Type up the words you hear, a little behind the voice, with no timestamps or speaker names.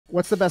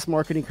What's the best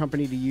marketing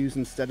company to use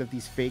instead of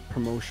these fake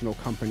promotional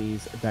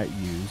companies that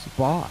use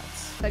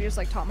bots? I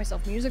just taught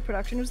myself music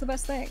production was the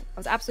best thing. I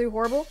was absolutely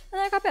horrible, and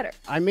then I got better.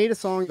 I made a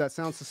song that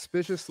sounds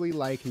suspiciously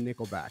like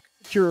Nickelback.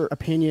 What's your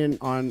opinion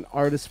on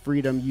artist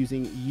freedom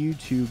using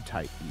YouTube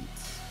type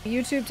beats?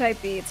 YouTube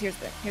type beats, here's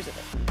the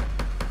thing.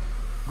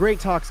 Great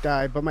talks,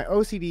 guy, but my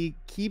OCD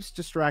keeps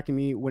distracting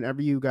me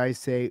whenever you guys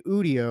say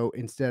Ooh-Dio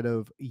instead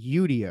of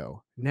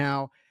You-Dio.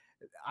 Now,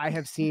 I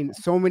have seen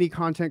so many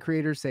content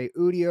creators say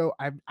Ooh-Dio.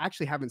 I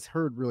actually haven't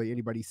heard really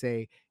anybody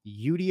say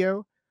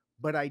You-Dio,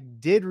 but I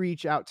did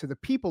reach out to the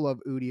people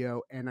of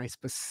Ooh-Dio and I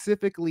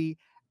specifically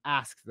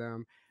asked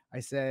them.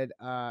 I said,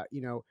 are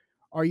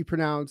you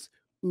pronounced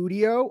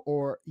Ooh-Dio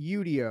or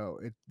You-Dio?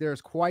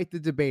 There's quite the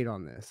debate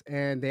on this.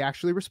 And they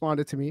actually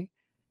responded to me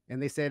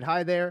and they said,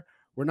 hi there.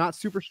 We're not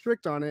super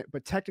strict on it,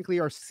 but technically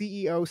our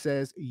CEO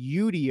says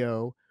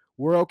You-Dio.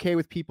 We're okay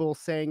with people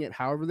saying it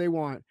however they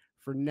want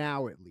for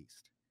now, at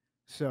least.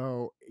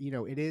 So,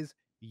 it is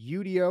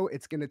You-Dio.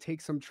 It's going to take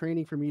some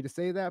training for me to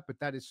say that, but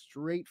that is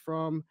straight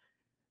from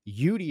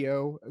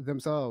You-Dio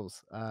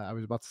themselves. I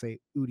was about to say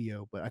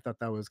Ooh-Dio, but I thought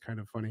that was kind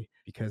of funny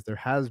because there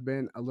has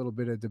been a little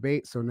bit of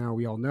debate. So now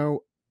we all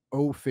know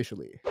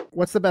officially.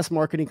 What's the best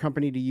marketing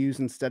company to use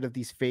instead of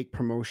these fake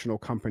promotional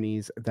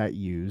companies that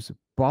use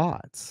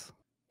bots?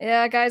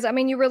 Yeah, guys, I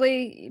mean, you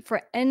really,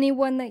 for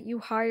anyone that you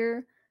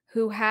hire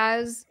who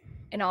has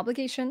an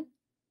obligation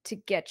to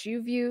get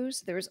you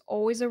views, there's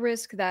always a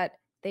risk that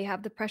they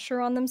have the pressure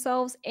on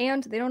themselves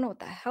and they don't know what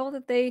the hell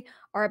that they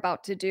are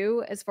about to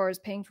do as far as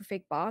paying for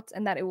fake bots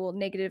and that it will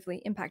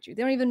negatively impact you.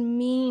 They don't even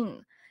mean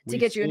to We've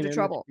get you seen into it in the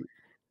trouble.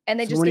 And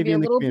they so just many give of you you a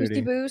in the little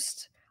community.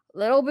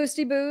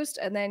 boosty boost,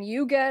 and then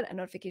you get a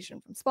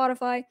notification from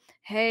Spotify.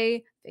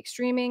 Hey, fake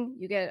streaming.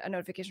 You get a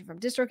notification from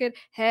DistroKid.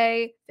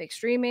 Hey, fake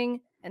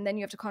streaming. And then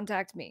you have to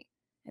contact me.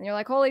 And you're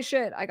like, holy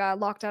shit, I got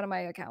locked out of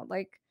my account.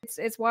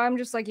 It's why I'm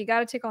just you got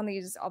to take on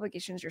these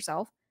obligations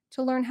yourself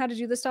to learn how to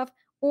do this stuff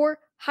or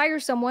hire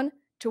someone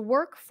to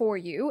work for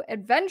you.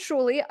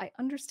 Eventually, I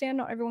understand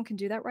not everyone can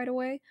do that right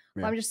away.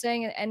 But Yeah. I'm just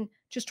saying, and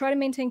just try to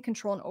maintain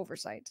control and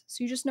oversight.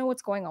 So you just know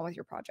what's going on with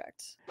your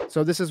project.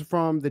 So this is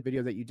from the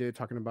video that you did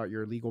talking about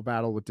your legal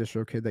battle with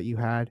DistroKid that you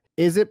had.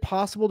 Is it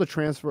possible to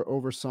transfer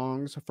over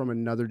songs from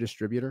another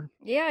distributor?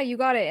 Yeah, you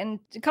got it. And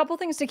a couple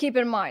things to keep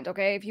in mind,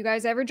 okay? If you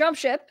guys ever jump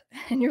ship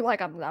and you're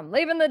like, I'm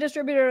leaving the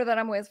distributor that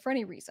I'm with for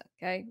any reason,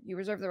 okay? You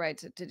reserve the right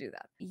to do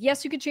that.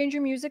 Yes, you could change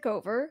your music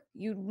over.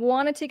 You'd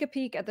want to take a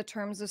peek at the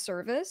terms of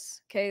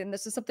service, okay? And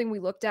this is something we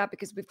looked at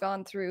because we've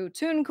gone through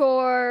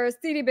TuneCore,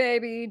 CD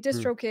Baby,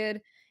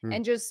 DistroKid,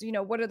 and just,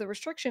 what are the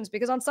restrictions?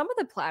 Because on some of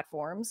the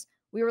platforms,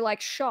 we were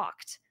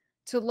shocked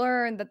to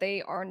learn that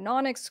they are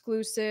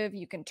non-exclusive.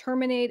 You can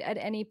terminate at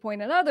any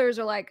point, and others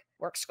are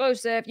we're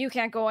exclusive. You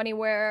can't go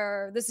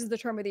anywhere. This is the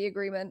term of the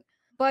agreement.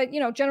 But,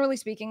 generally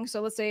speaking,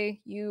 so let's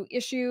say you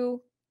issue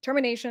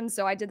termination.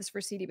 So I did this for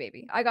CD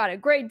Baby. I got a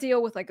great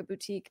deal with a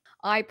boutique.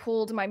 I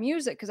pulled my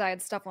music because I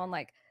had stuff on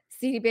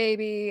CD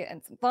Baby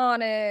and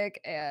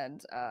Symphonic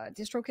and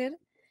DistroKid.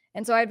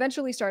 And so I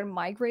eventually started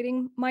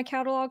migrating my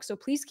catalog. So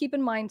please keep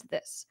in mind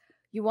this.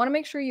 You want to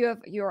make sure you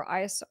have your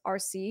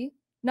ISRC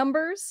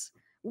numbers,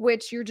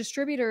 which your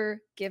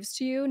distributor gives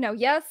to you. Now,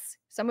 yes,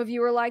 some of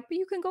you are like, but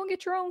you can go and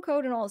get your own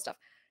code and all this stuff.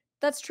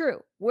 That's true.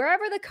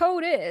 Wherever the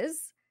code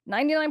is,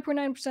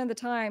 99.9% of the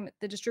time,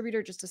 the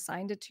distributor just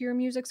assigned it to your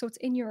music, so it's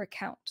in your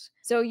account.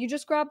 So you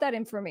just grab that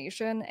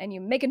information and you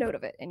make a note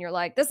of it. And you're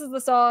like, this is the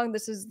song,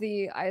 this is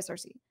the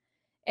ISRC.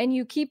 And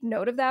you keep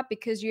note of that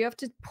because you have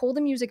to pull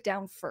the music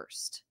down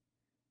first.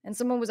 And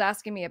someone was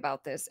asking me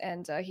about this,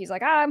 and he's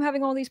like, I'm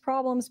having all these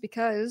problems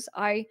because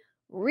I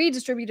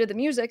redistributed the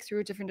music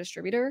through a different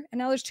distributor, and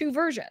now there's two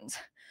versions.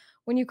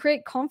 When you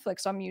create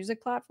conflicts on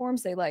music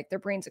platforms, they their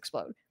brains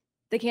explode.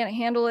 They can't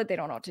handle it. They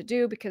don't know what to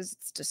do because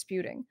it's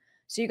disputing.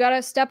 So you got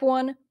to step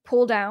one,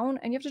 pull down,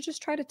 and you have to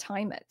just try to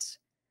time it.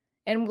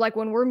 And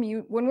when we're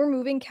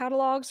moving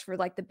catalogs for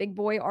the big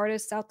boy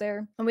artists out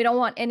there, and we don't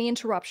want any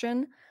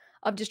interruption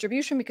of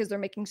distribution because they're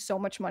making so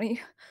much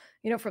money,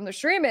 from their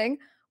streaming,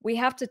 we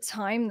have to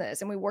time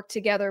this, and we work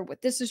together with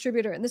this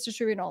distributor and this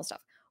distributor and all this stuff.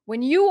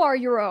 When you are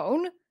your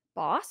own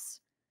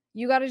boss,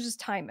 you got to just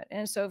time it.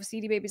 And so if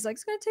CD Baby's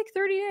it's going to take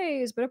 30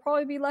 days, but it'll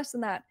probably be less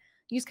than that.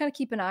 You just kind of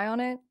keep an eye on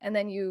it, and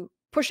then you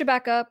push it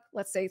back up,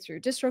 let's say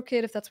through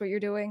DistroKid, if that's what you're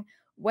doing.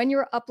 When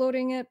you're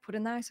uploading it, put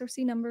in the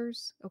ISRC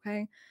numbers,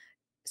 okay?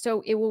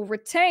 So it will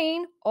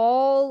retain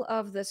all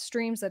of the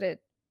streams that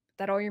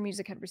all your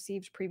music had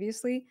received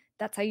previously.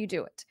 That's how you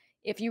do it.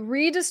 If you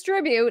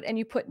redistribute and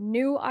you put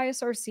new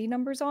ISRC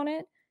numbers on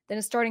it, then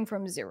it's starting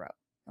from zero,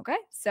 okay?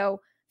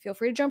 So feel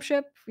free to jump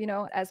ship,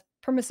 as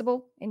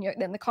permissible in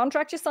the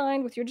contract you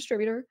signed with your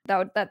distributor.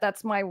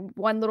 That's my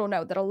one little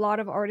note that a lot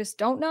of artists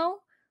don't know.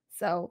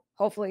 So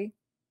hopefully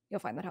you'll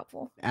find that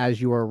helpful.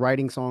 As you are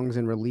writing songs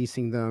and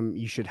releasing them,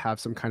 you should have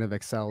some kind of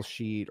Excel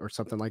sheet or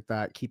something like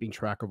that, keeping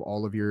track of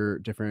all of your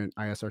different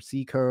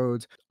ISRC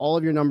codes, all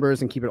of your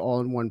numbers, and keep it all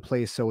in one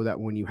place so that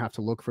when you have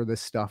to look for this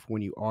stuff,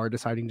 when you are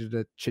deciding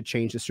to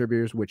change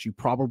distributors, which you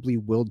probably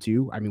will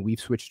do. I mean, we've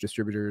switched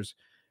distributors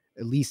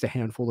at least a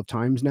handful of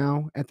times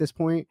now at this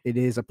point. It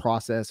is a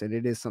process and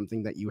it is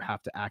something that you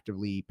have to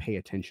actively pay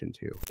attention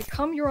to.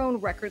 Become your own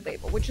record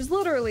label, which is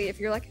literally if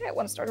you're like, hey, I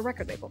want to start a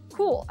record label.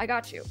 Cool, I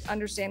got you.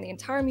 Understand the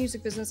entire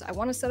music business. I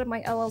want to set up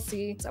my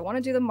LLC. I want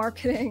to do the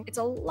marketing. It's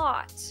a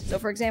lot. So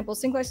for example,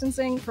 sync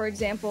licensing, for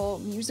example,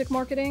 music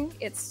marketing,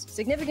 it's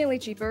significantly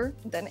cheaper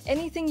than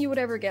anything you would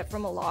ever get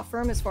from a law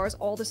firm as far as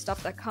all the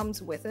stuff that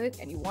comes with it.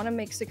 And you want to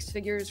make 6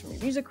 figures from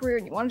your music career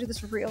and you want to do this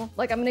for real.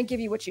 Like, I'm going to give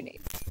you what you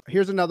need.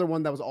 Here's another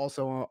one that was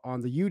also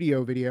on the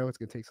You-Dio video. It's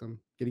going to take some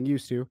getting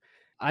used to.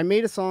 I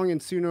made a song in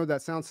Suno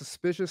that sounds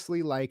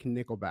suspiciously like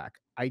Nickelback.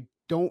 I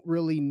don't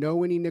really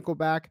know any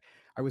Nickelback.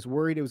 I was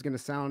worried it was going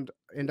to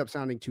end up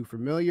sounding too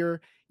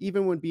familiar.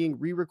 Even when being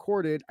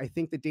re-recorded, I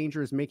think the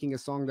danger is making a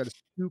song that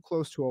is too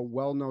close to a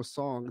well-known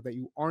song that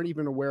you aren't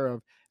even aware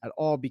of at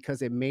all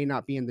because it may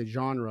not be in the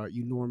genre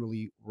you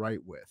normally write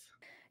with.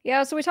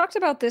 Yeah, so we talked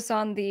about this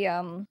on the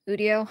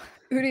Ooh-Dio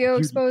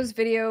exposed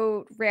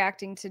video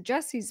reacting to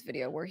Jesse's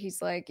video where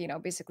he's like,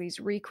 basically he's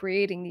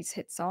recreating these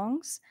hit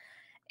songs.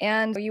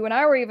 And you and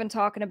I were even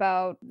talking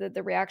about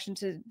the reaction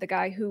to the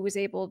guy who was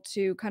able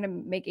to kind of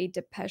make a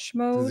Depeche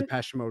Mode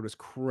Was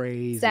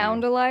crazy.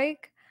 sound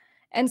alike.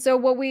 And so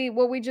what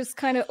we just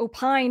kind of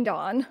opined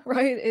on,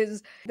 right,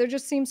 is there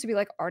just seems to be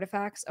like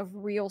artifacts of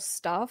real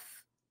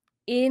stuff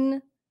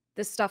in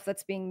the stuff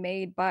that's being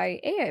made by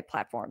AI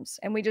platforms.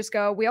 And we just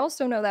go, we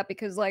also know that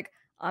because like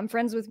I'm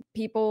friends with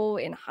people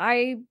in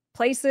high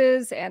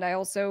places and I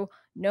also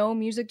know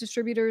music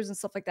distributors and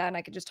stuff like that. And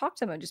I could just talk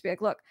to them and just be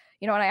like, look,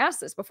 and I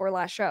asked this before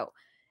last show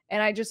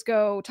and I just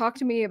go, talk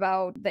to me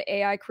about the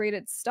AI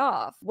created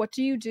stuff. What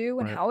do you do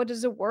and how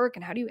does it work?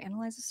 And how do you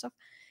analyze this stuff?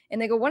 And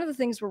they go, one of the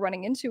things we're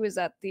running into is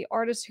that the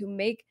artists who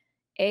make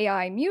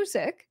AI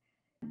music,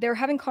 they're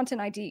having content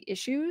ID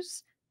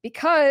issues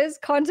because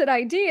content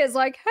ID is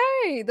like,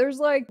 hey,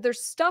 there's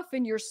stuff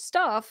in your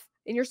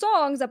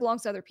songs that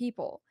belongs to other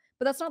people.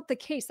 But that's not the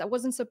case. That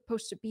wasn't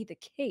supposed to be the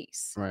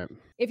case. Right.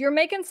 If you're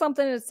making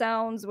something that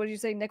sounds, what did you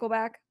say,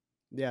 Nickelback?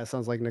 Yeah, it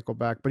sounds like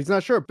Nickelback, but he's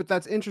not sure. But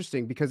that's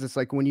interesting because it's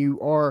like when you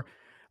are,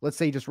 let's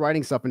say, just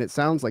writing stuff and it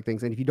sounds like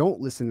things. And if you don't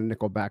listen to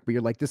Nickelback, but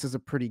you're like, this is a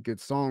pretty good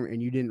song,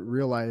 and you didn't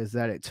realize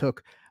that it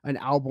took an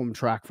album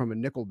track from a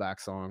Nickelback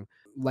song,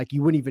 like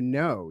you wouldn't even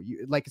know.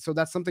 So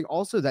that's something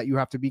also that you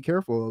have to be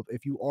careful of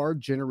if you are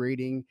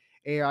generating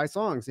AI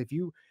songs. If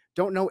you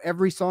don't know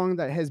every song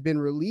that has been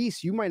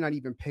released, you might not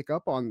even pick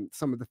up on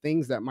some of the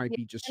things that might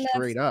be just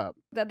straight up.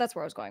 That's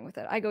where I was going with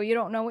it. I go, you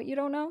don't know what you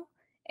don't know.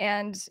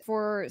 And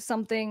for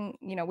something,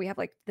 we have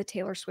like the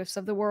Taylor Swifts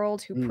of the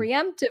world who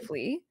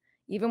preemptively,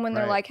 even when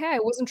they're like, hey, I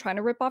wasn't trying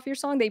to rip off your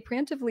song, they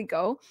preemptively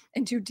go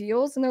and do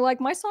deals. And they're like,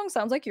 my song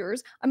sounds like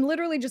yours. I'm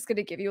literally just going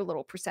to give you a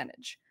little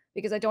percentage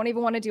because I don't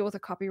even want to deal with a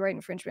copyright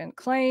infringement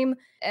claim.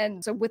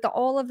 And so with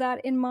all of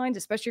that in mind,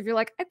 especially if you're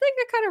like, I think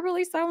it kind of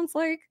really sounds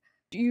like,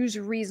 use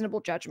reasonable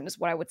judgment is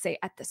what I would say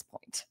at this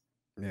point.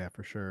 Yeah,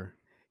 for sure.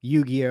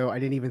 Yu-Gi-Oh! I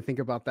didn't even think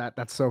about that.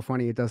 That's so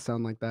funny. It does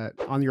sound like that.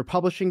 On your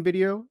publishing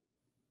video,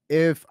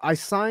 if I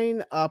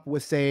sign up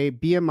with, say,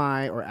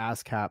 BMI or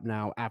ASCAP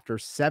now after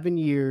 7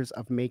 years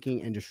of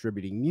making and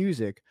distributing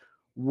music,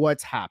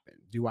 what's happened?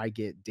 Do I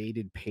get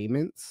dated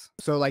payments?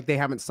 So like they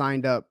haven't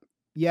signed up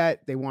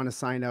yet, they want to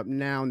sign up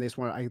now, and they just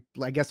want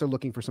I guess they're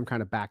looking for some kind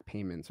of back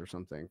payments or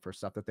something for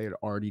stuff that they had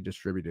already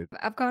distributed.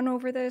 I've gone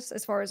over this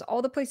as far as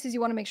all the places you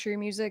want to make sure your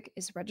music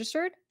is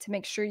registered to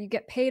make sure you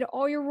get paid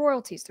all your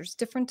royalties. There's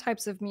different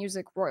types of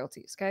music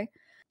royalties, okay?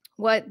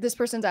 What this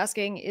person's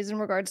asking is in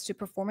regards to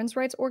performance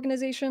rights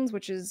organizations,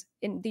 which is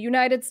in the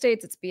United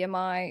States, it's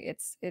BMI,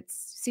 it's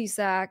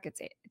CSAC,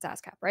 it's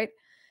ASCAP, right?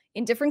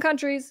 In different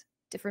countries,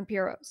 different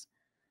PROs.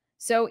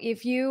 So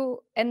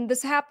and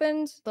this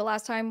happened the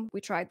last time we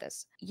tried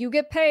this, you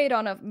get paid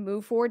on a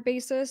move forward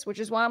basis, which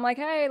is why I'm like,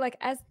 hey, like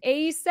as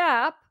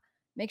ASAP,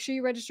 make sure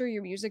you register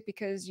your music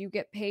because you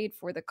get paid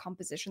for the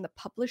composition, the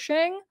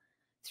publishing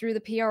through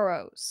the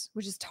PROs,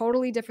 which is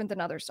totally different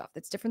than other stuff.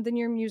 That's different than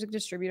your music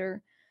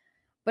distributor.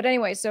 But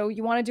anyway, so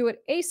you want to do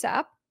it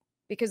ASAP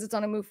because it's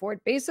on a move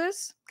forward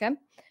basis. Okay.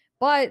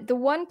 But the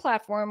one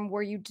platform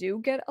where you do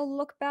get a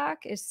look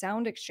back is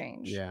Sound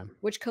Exchange,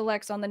 which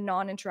collects on the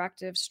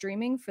non-interactive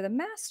streaming for the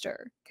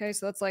master. Okay,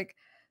 so that's like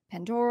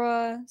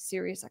Pandora,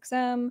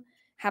 SiriusXM,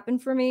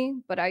 happened for me.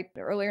 But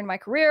earlier in my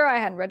career, I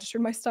hadn't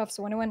registered my stuff.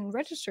 So when I went and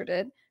registered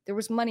it, there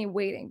was money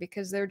waiting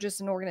because they're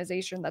just an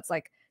organization that's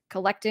like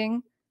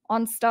collecting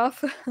on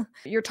stuff.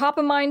 Your top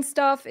of mind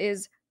stuff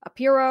is a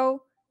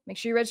PRO. Make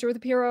sure you register with a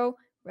PRO.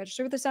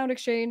 Register with the Sound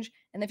Exchange.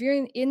 And if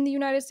you're in the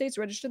United States,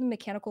 register the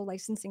Mechanical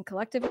Licensing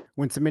Collective.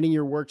 When submitting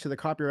your work to the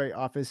Copyright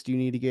Office, do you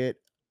need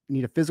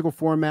a physical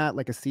format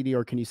like a CD,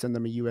 or can you send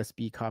them a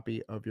USB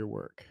copy of your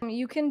work?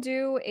 You can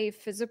do a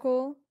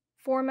physical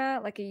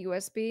format like a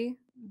USB,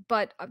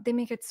 but they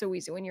make it so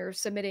easy when you're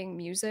submitting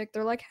music.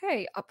 They're like,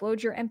 hey,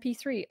 upload your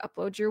MP3,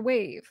 upload your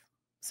WAV.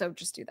 So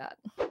just do that.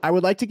 I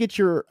would like to get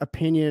your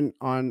opinion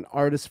on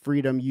artist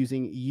freedom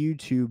using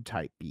YouTube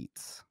type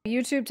beats.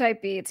 YouTube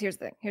type beats. Here's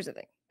the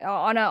thing.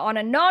 On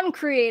a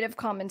non-creative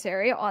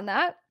commentary on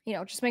that,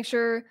 just make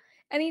sure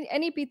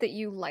Any beat that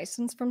you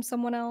license from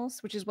someone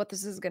else, which is what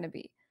this is going to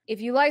be. If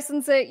you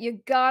license it, you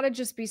gotta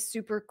just be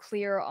super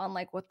clear on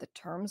like what the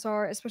terms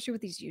are, especially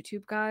with these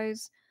YouTube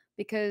guys,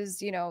 because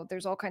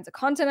there's all kinds of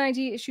content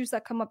ID issues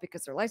that come up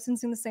because they're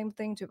licensing the same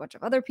thing to a bunch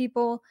of other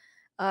people.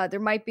 There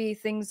might be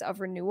things of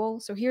renewal.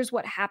 So here's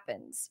what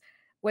happens: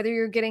 whether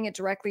you're getting it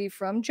directly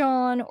from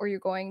John or you're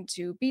going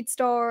to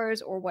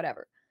BeatStars or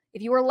whatever.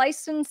 If you are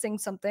licensing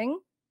something,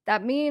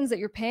 that means that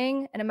you're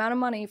paying an amount of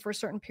money for a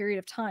certain period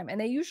of time.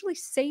 And they usually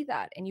say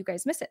that and you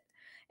guys miss it.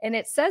 And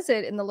it says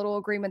it in the little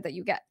agreement that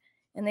you get.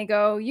 And they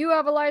go, you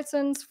have a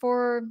license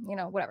for,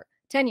 whatever,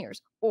 10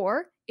 years.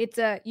 Or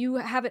you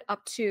have it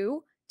up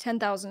to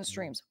 10,000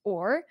 streams.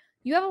 Or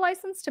you have a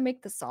license to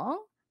make the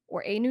song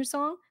or a new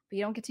song, but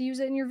you don't get to use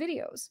it in your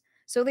videos.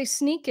 So they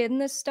sneak in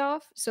this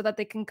stuff so that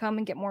they can come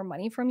and get more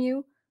money from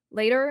you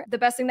later. The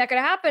best thing that could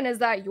happen is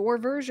that your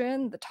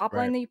version, the top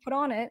line that you put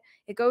on it,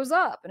 it goes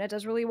up and it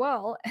does really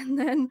well. And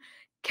then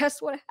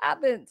guess what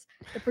happens?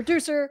 The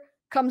producer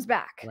comes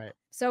back. Right.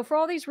 So for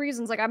all these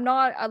reasons, like I'm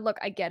not, look,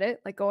 I get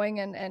it. Like going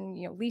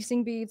and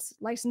leasing beats,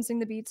 licensing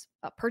the beats,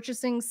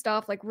 purchasing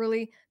stuff, like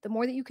really the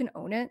more that you can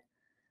own it,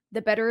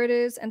 the better it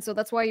is. And so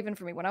that's why even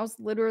for me, when I was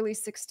literally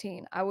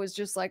 16, I was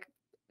just like,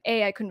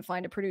 I couldn't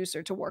find a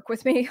producer to work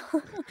with me. I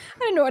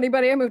didn't know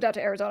anybody. I moved out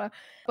to Arizona.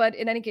 But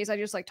in any case, I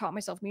just like taught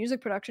myself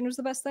music production was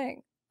the best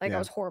thing. Like I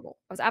was horrible.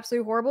 I was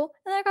absolutely horrible.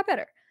 And then I got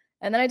better.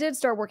 And then I did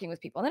start working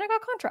with people. And then I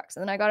got contracts.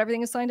 And then I got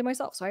everything assigned to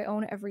myself. So I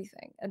own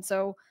everything. And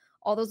so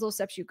all those little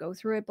steps you go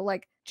through it. But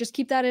like just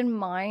keep that in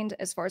mind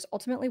as far as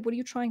ultimately what are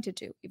you trying to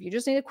do? If you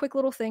just need a quick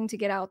little thing to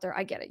get out there,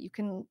 I get it. You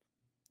can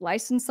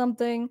license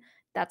something.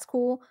 That's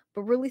cool.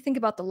 But really think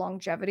about the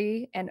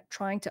longevity and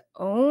trying to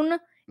own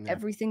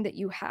everything that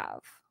you have.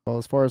 Well,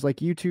 as far as like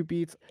YouTube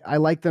beats, I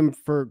like them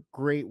for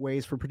great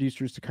ways for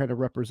producers to kind of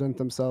represent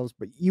themselves,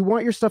 but you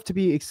want your stuff to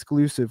be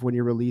exclusive when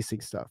you're releasing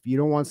stuff. You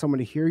don't want someone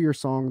to hear your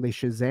song, they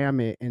Shazam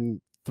it,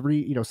 and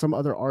some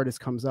other artist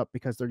comes up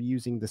because they're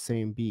using the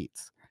same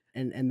beats.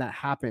 And that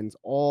happens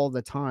all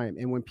the time.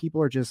 And when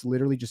people are just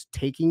literally just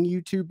taking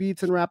YouTube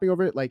beats and rapping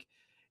over it, like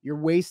you're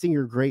wasting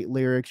your great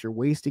lyrics, you're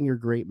wasting your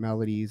great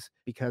melodies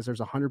because there's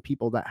 100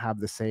 people that have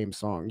the same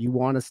song. You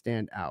want to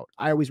stand out.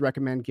 I always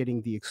recommend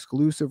getting the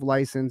exclusive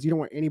license. You don't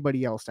want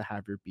anybody else to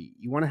have your beat.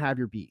 You want to have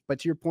your beat. But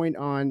to your point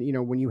on,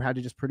 when you had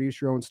to just produce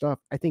your own stuff,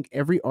 I think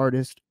every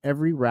artist,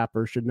 every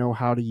rapper should know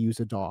how to use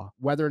a DAW.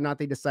 Whether or not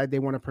they decide they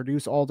want to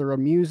produce all their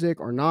own music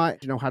or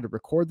not, to know how to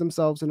record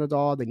themselves in a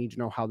DAW. They need to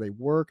know how they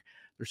work.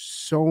 There's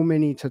so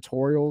many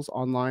tutorials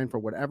online for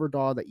whatever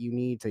DAW that you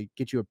need to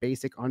get you a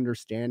basic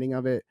understanding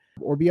of it,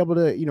 or be able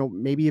to,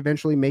 maybe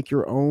eventually make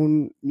your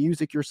own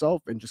music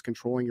yourself and just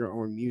controlling your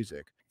own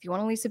music. If you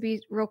want to lease a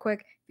beat real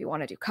quick, if you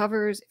want to do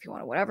covers, if you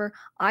want to whatever,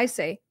 I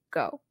say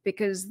go,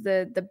 because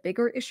the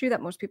bigger issue that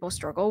most people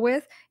struggle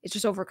with is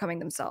just overcoming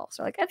themselves.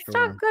 They're like, it's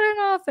not good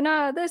enough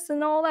and this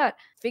and all that.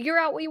 Figure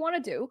out what you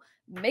want to do,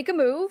 make a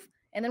move,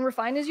 and then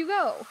refine as you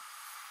go.